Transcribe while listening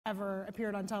ever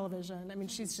appeared on television. I mean,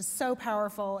 she's just so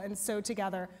powerful and so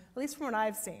together, at least from what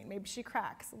I've seen. Maybe she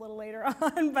cracks a little later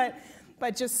on, but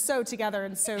just so together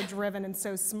and so driven and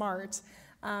so smart.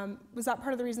 Was that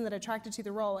part of the reason that attracted you to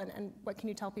the role, and what can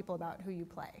you tell people about who you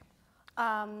play?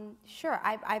 Sure.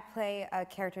 I play a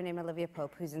character named Olivia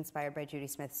Pope, who's inspired by Judy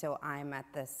Smith. So I'm at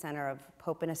the center of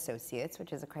Pope and Associates,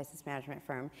 which is a crisis management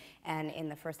firm. And in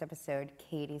the first episode,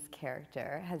 Katie's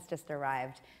character has just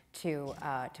arrived to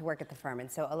work at the firm.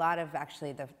 And so a lot of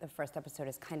actually the first episode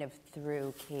is kind of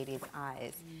through Katie's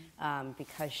eyes,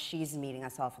 because she's meeting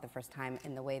us all for the first time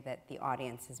in the way that the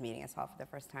audience is meeting us all for the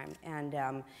first time.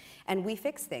 And we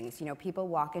fix things. You know, people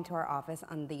walk into our office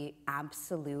on the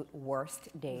absolute worst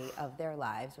day of their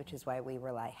lives, which is why we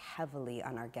rely heavily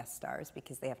on our guest stars,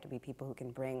 because they have to be people who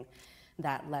can bring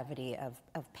that levity of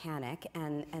panic,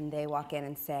 and they walk in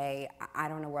and say, I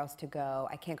don't know where else to go,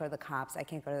 I can't go to the cops, I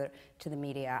can't go to the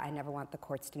media, I never want the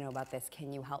courts to know about this,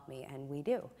 can you help me? And we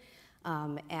do.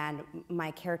 And my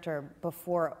character,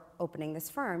 before opening this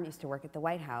firm, used to work at the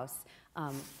White House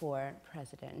for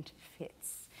President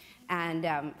Fitz, and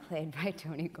played by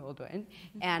Tony Goldwyn.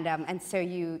 And so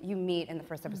you meet in the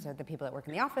first episode the people that work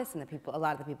in the office and a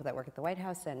lot of the people that work at the White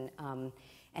House,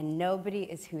 and nobody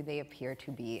is who they appear to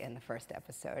be in the first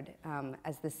episode.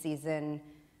 As the season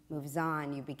moves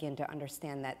on, you begin to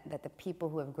understand that the people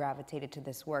who have gravitated to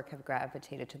this work have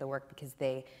gravitated to the work because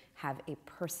they have a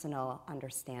personal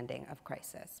understanding of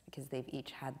crisis, because they've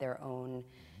each had their own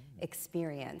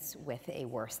experience with a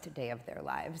worst day of their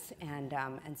lives, and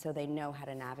so they know how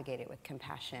to navigate it with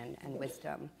compassion and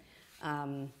wisdom.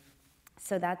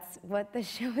 So that's what the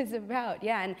show is about,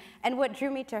 yeah. And what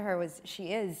drew me to her was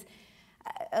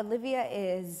Olivia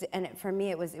is, and for me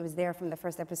it was there from the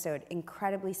first episode,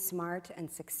 incredibly smart and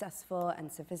successful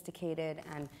and sophisticated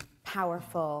and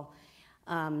powerful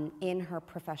in her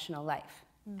professional life,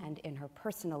 and in her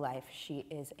personal life she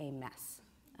is a mess.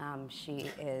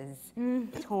 She is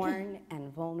torn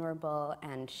and vulnerable,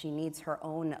 and she needs her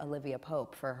own Olivia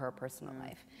Pope for her personal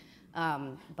life.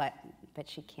 But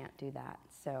she can't do that,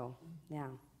 so, yeah.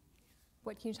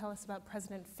 What can you tell us about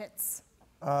President Fitz?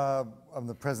 I'm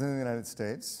the President of the United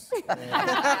States. That's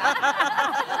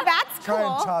cool. Try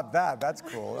and top that, that's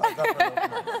cool.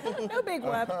 No big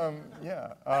whoop.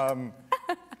 Yeah.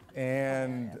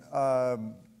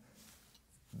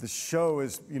 The show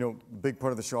is, you know, a big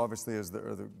part of the show obviously is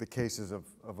the cases of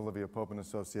Olivia Pope and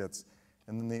Associates.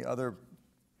 And then the other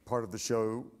part of the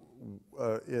show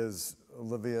is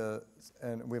Olivia,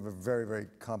 and we have a very, very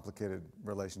complicated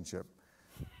relationship.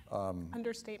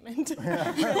 Understatement.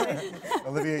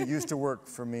 Olivia used to work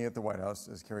for me at the White House,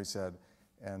 as Carrie said,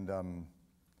 and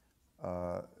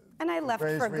I left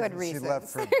for good reasons. She left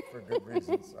for good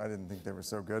reasons. I didn't think they were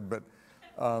so good, but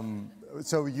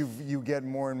so you get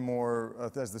more and more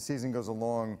as the season goes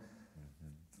along.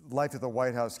 Life at the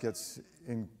White House gets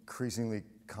increasingly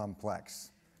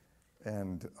complex,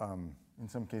 and in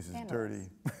some cases dirty.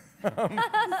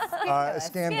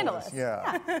 Scandalous,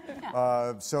 yeah.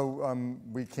 So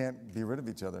we can't be rid of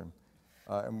each other,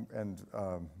 and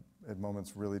at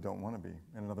moments really don't want to be,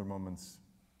 and at other moments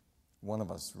one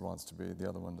of us wants to be, the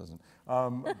other one doesn't.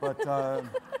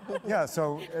 Yeah,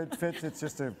 so it fits. It's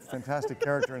just a fantastic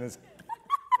character, and as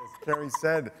Carrie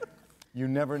said, you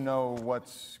never know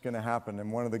what's going to happen.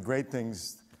 And one of the great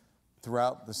things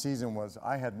throughout the season was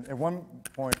at one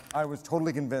point I was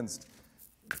totally convinced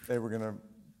they were going to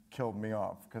kill me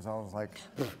off, because I was like,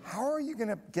 how are you going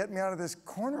to get me out of this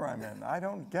corner I'm in? I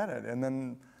don't get it. And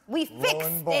then we lo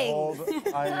and behold,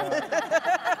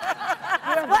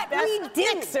 what we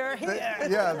did, sir.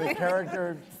 Yeah, the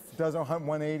character does a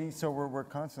 180, so we're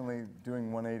constantly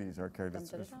doing 180s, our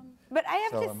characters. But I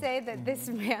have to say that this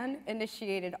man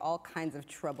initiated all kinds of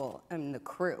trouble in the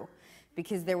crew,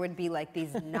 because there would be like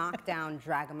these knockdown,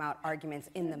 drag him out arguments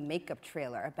in the makeup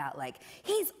trailer about like,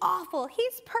 he's awful,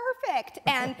 he's perfect.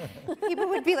 And people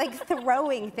would be like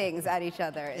throwing things at each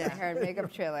other in her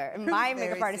makeup trailer. And my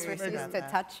makeup artist refused to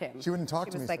touch him. She wouldn't talk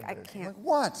to me. She was like, I can't. Like,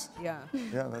 what? Yeah.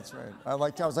 Yeah, that's right. I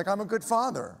was like, I'm a good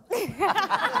father.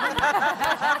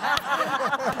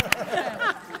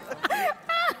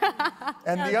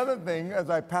 And the other thing, as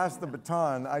I pass the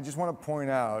baton, I just want to point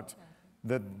out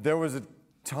that there was a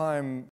time